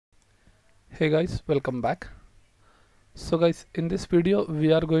Hey guys, welcome back. So guys, in this video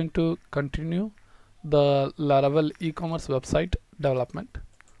we are going to continue the Laravel e-commerce website development.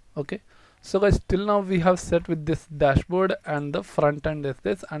 Okay, so guys, till now we have set with this dashboard and the front end is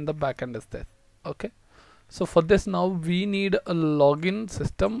this and the back end is this. Okay, so for this now we need a login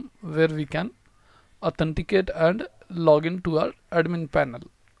system where we can authenticate and log in to our admin panel,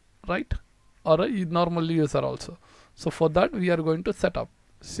 right? Or a normal user also. So for that we are going to set up.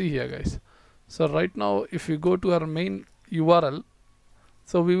 See here guys. So right now if we go to our main URL,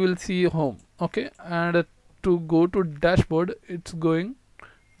 so we will see home. Okay, and to go to dashboard, it's going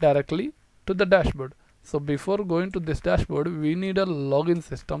directly to the dashboard. So before going to this dashboard, we need a login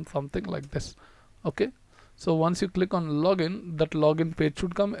system, something like this. Okay, so once you click on login, that login page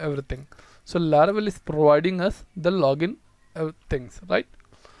should come everything. So Laravel is providing us the login things, right?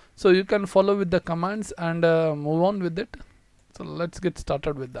 So you can follow with the commands and move on with it. So let's get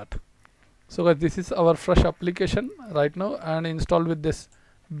started with that. So guys, this is our fresh application right now and installed with this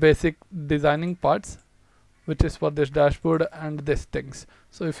basic designing parts, which is for this dashboard and these things.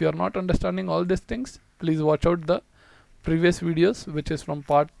 So if you are not understanding all these things, please watch out the previous videos, which is from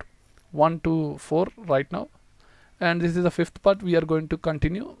part 1 to 4 right now. And this is the fifth part. We are going to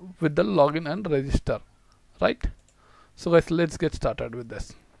continue with the login and register, right? So guys, let's get started with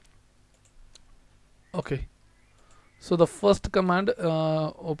this. Okay, so the first command,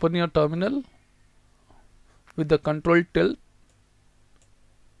 open your terminal with the Control-Tilde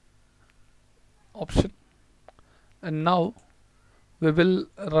option, and now we will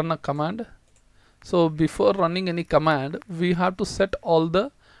run a command. So before running any command, we have to set all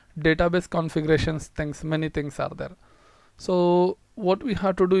the database configurations things. Many things are there. So what we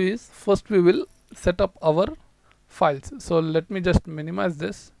have to do is, first we will set up our files. So let me just minimize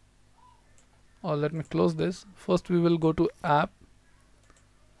this, or let me close this. First we will go to app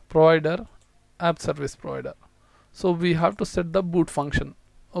provider, app service provider. So we have to set the boot function.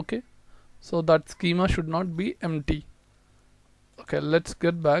 Okay, so that schema should not be empty. Okay, let's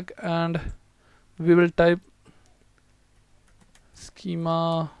get back and we will type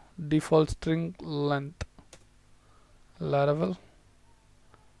schema default string length Laravel.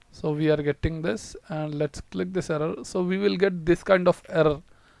 So we are getting this, and let's click this error. So we will get this kind of error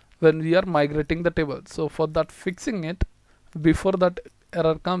when we are migrating the table. So for that, fixing it, before that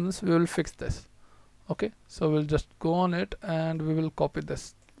error comes, we will fix this. Okay, so we'll just go on it and we will copy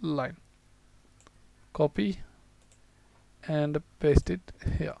this line, copy and paste it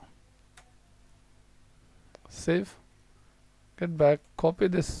here, save, get back, copy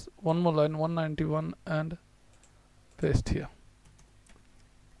this one more line, 191, and paste here,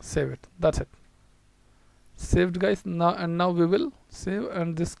 save it. That's it, saved guys. Now we will save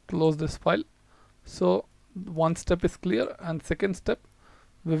and this close this file. So one step is clear, and second step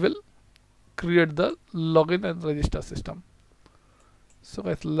we will create the login and register system. So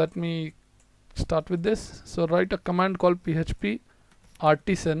guys, let me start with this. So write a command called php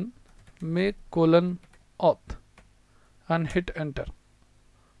artisan make :auth and hit enter.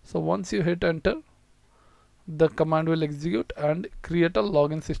 So once you hit enter, the command will execute and create a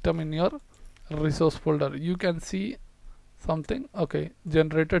login system in your resource folder. You can see something, okay,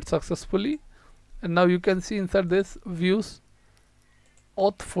 generated successfully, and now you can see inside this views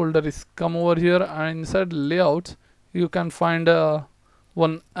auth folder is come over here, and inside layouts you can find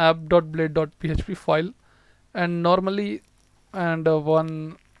one app.blade.php file, and normally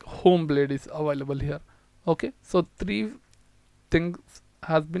one home blade is available here. Okay, so 3 things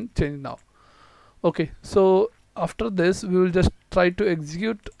has been changed now. Okay, so after this we will just try to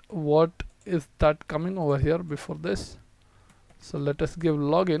execute what is that coming over here before this. So let us give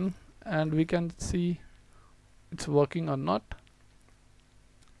login and we can see it's working or not.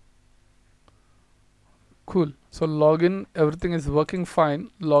 Cool, so login, everything is working fine.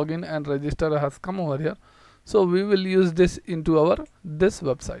 Login and register has come over here. So we will use this into our this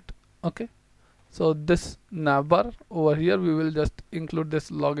website. Okay, so this navbar over here, we will just include this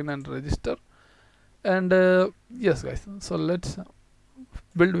login and register. And yes guys, so let's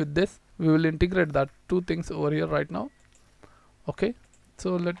build with this. We will integrate that 2 things over here right now. Okay,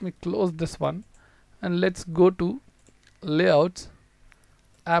 so let me close this one and let's go to layouts,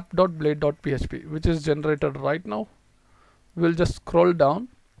 app.blade.php, which is generated right now. We'll just scroll down.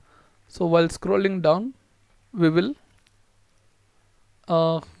 So while scrolling down, we will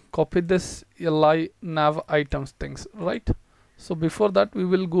copy this li nav items things, right? So before that, we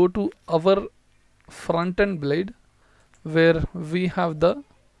will go to our front end blade where we have the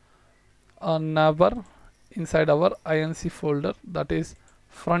navbar inside our inc folder, that is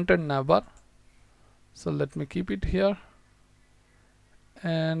front end navbar. So let me keep it here,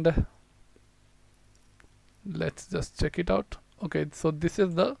 and let's just check it out. Okay, so this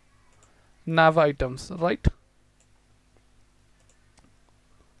is the nav items, right?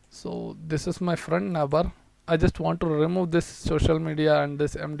 So this is my front navbar. I just want to remove this social media and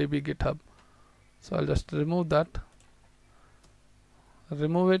this MDB GitHub, so I'll just remove that,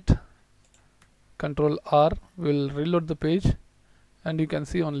 remove it, Control R will reload the page, and you can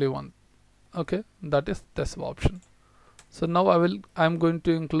see only one. Okay, that is this option. So now I'm going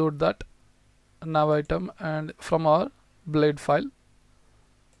to include that nav item and from our blade file.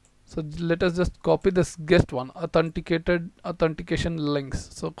 So let us just copy this guest one, authentication links.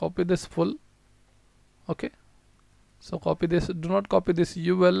 So copy this full. Okay, so copy this, do not copy this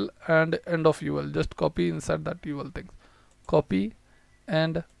UL and end of UL, just copy inside that UL thing, copy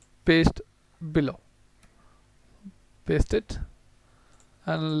and paste below, paste it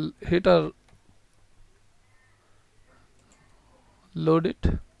and hit our load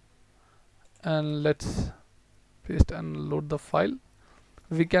it, and let's paste and load the file.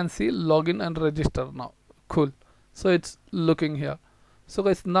 We can see login and register now. Cool, so it's looking here. So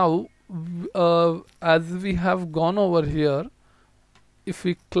guys, now as we have gone over here, if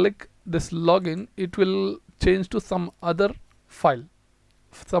we click this login, it will change to some other file,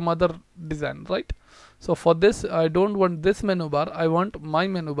 some other design, right? So for this, I don't want this menu bar, I want my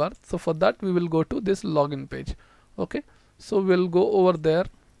menu bar. So for that, we will go to this login page. Okay, so we'll go over there,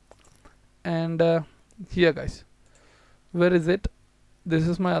 and here guys, where is it? This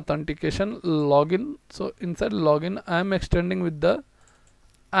is my authentication login. So inside login, I am extending with the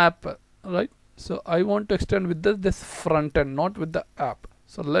app, right? So I want to extend with this front end, not with the app.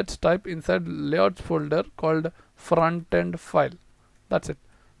 So let's type inside layouts folder called front end file. That's it.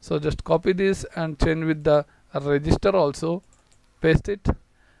 So just copy this and change with the register also, paste it,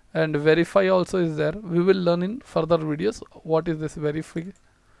 and verify also is there. We will learn in further videos what is this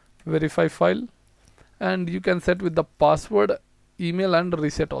verify file, and you can set with the password, email, and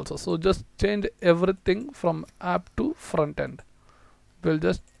reset also. So just change everything from app to front end. We'll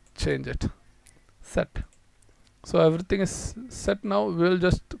just change it, set. So everything is set now. We'll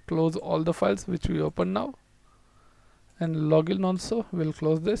just close all the files which we open now, and login also, we'll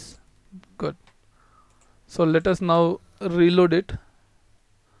close this. Good. So let us now reload it.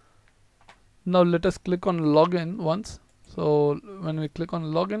 Now let us click on login once. So when we click on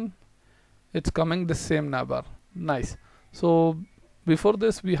login, it's coming the same navbar. Nice. So before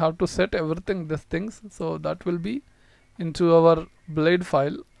this, we have to set everything, these things. So that will be into our blade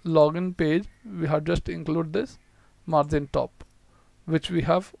file login page. We have just include this margin top, which we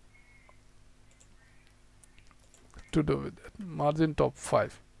have to do with it. Margin top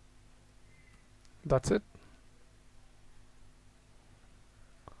 5. That's it.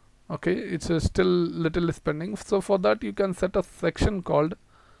 Okay, it's still little spending. So for that, you can set a section called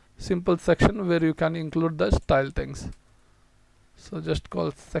simple section where you can include the style things. So just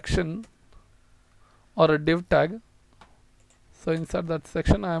call section or a div tag. So inside that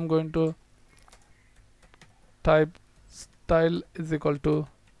section, I am going to type style is equal to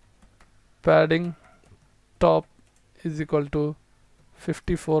padding top is equal to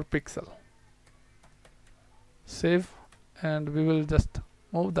 54 pixel. Save, and we will just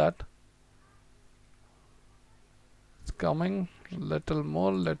move that. It's coming little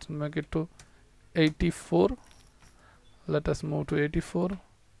more. Let's make it to 84. Let us move to 84.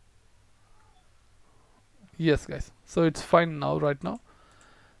 Yes guys, so it's fine now, right now.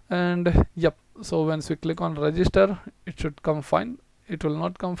 And yep, so once we click on register, it should come fine. It will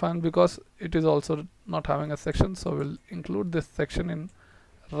not come fine because it is also not having a section. So we'll include this section in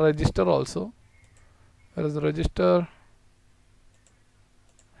register also. Where is the register?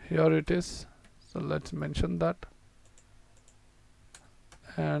 Here it is. So let's mention that.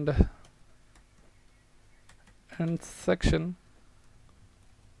 And section.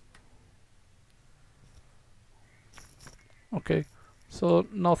 Okay, so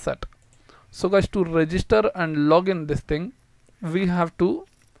now set. So guys, to register and log in this thing, we have to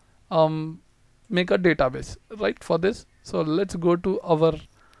make a database, right, for this. So let's go to our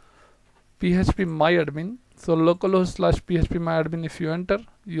PHP myadmin. So localhost / PHP myadmin, if you enter,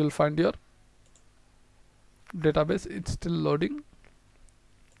 you will find your database. It's still loading.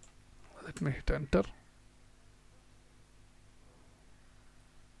 Let me hit enter.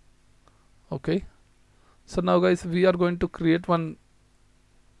 Okay, so now guys, we are going to create one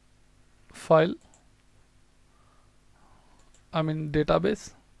file,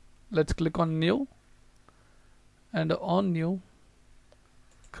 database. Let's click on new, and on new,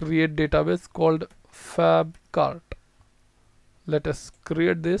 create database called fabcart. Let us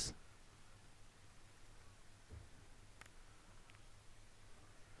create this.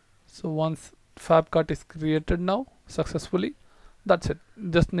 So once fab cart is created now successfully. That's it,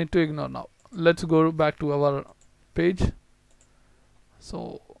 just need to ignore now. Let's go back to our page.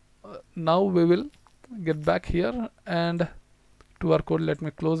 So now we will get back here and to our code. Let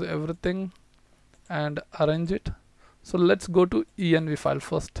me close everything and arrange it. So let's go to env file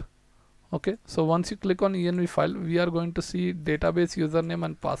first. Okay, so once you click on env file, we are going to see database username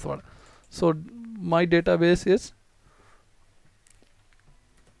and password. So my database is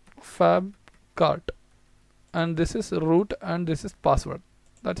fab cart and this is root and this is password.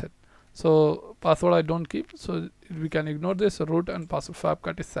 That's it. So password I don't keep, so we can ignore this. Root and password fab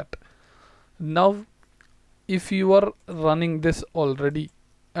cart is set. Now if you are running this already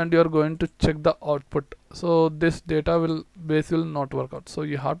and you are going to check the output, so this database will not work out. So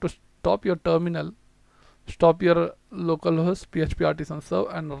you have to stop your terminal, stop your localhost PHP artisan serve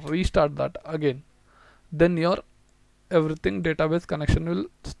and restart that again. Then your everything database connection will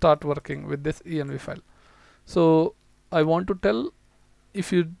start working with this env file. So I want to tell,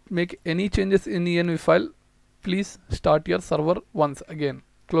 if you make any changes in env file, please start your server once again,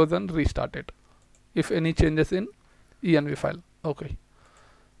 close and restart it if any changes in env file. Okay,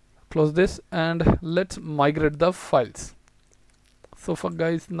 close this and let's migrate the files. So for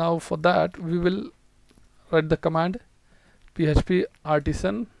guys, now for that we will write the command php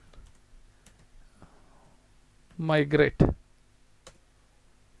artisan migrate.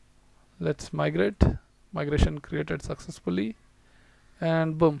 Let's migrate. Migration created successfully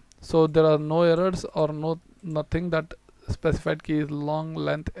and boom. So there are no errors or nothing that specified key is long,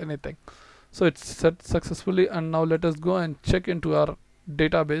 length, anything. So it's set successfully. And now let us go and check into our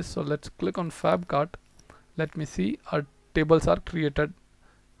database. So let's click on fab cart. Let me see, our tables are created.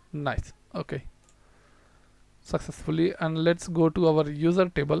 Nice. Okay, successfully. And let's go to our user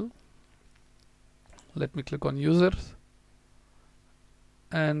table. Let me click on users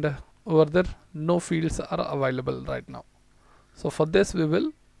and over there no fields are available right now. So for this we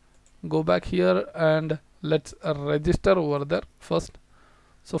will go back here and let's register over there first.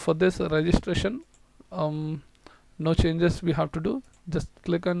 So for this registration, no changes we have to do, just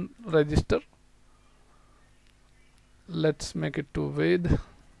click on register. Let's make it to Ved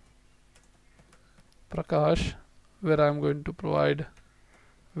Prakash, where I'm going to provide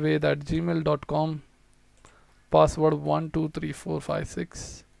ved@gmail.com, password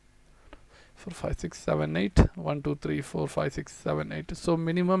 123456 45678 1234567 So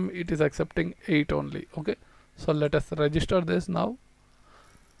minimum it is accepting 8 only. Okay, so let us register this now.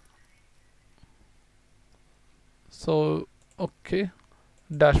 So okay,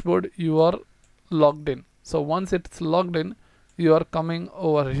 dashboard, you are logged in. So once it's logged in, you are coming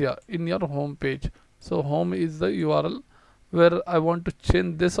over here in your home page. So home is the URL where I want to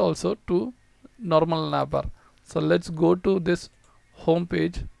change this also to normal navbar. So let's go to this home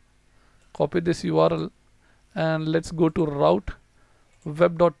page, copy this URL and let's go to route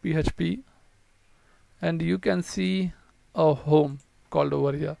web.php and you can see a home called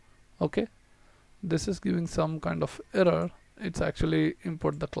over here. Okay, this is giving some kind of error. It's actually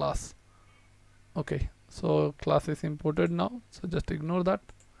import the class. Okay, so class is imported now, so just ignore that.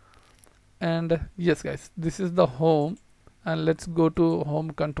 And yes guys, this is the home and let's go to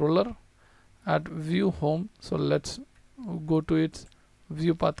home controller at view home. So let's go to its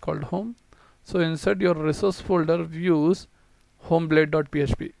view path called home. So inside your resource folder views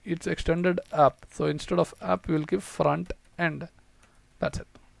homeblade.php, it's extended app. So instead of app we will give front end. That's it.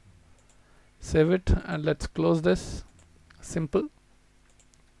 Save it and let's close this. Simple.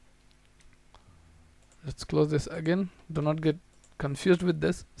 Let's close this again. Do not get confused with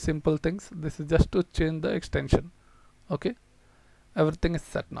this simple things. This is just to change the extension. Okay, everything is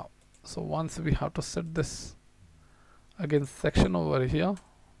set now. So once we have to set this again section over here,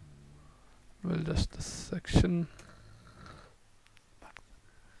 we'll just section.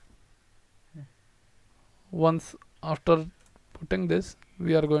 Once after putting this,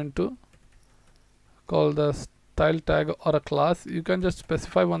 we are going to call the style tag or a class. You can just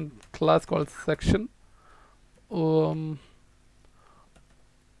specify one class called section.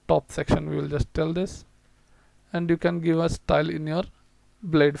 Top section, we will just tell this, and you can give a style in your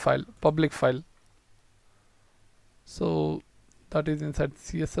blade file, public file. So that is inside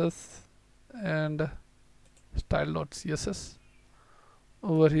CSS and style.css.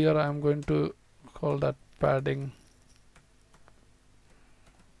 Over here I am going to call that padding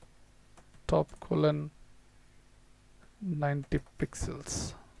top colon 90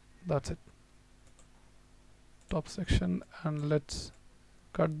 pixels. That's it. Top section, and let's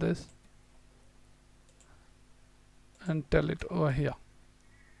cut this and tell it over here.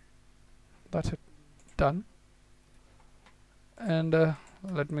 That's it, done. And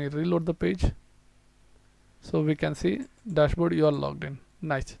let me reload the page. So we can see dashboard, you are logged in.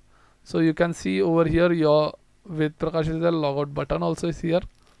 Nice. So you can see over here your with Prakash is a logout button also is here,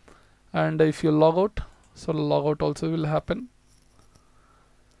 and if you log out, so logout also will happen.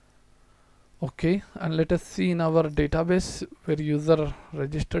 Okay, and let us see in our database where user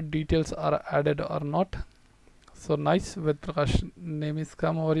registered details are added or not. So nice, with Prakash name is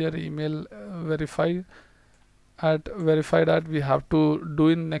come over here, email verified that we have to do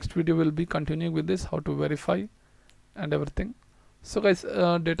in next video. Will be continuing with this, how to verify and everything. So guys,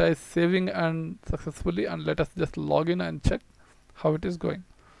 data is saving and successfully, and let us just log in and check how it is going.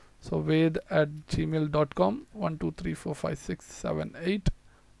 So ved@gmail.com 1 2 3 4 5 6 7 8.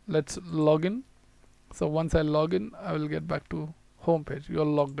 Let's log in. So once I log in, I will get back to home page. You are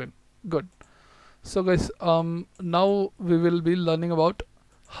logged in. Good. So guys, now we will be learning about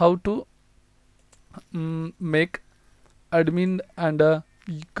how to make admin and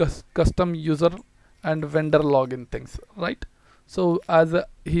custom user and vendor login things, right? So as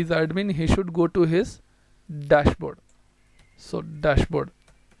he's admin, he should go to his dashboard. So dashboard,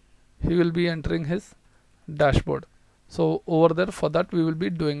 he will be entering his dashboard. So over there, for that we will be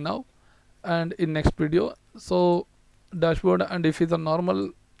doing now and in next video. So dashboard, and if he's a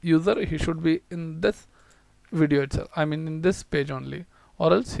normal user, he should be in this video itself, I mean in this page only,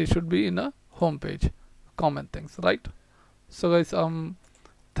 or else he should be in a home page, common things, right? So guys,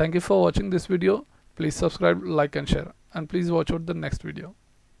 thank you for watching this video. Please subscribe, like and share, and please watch out the next video.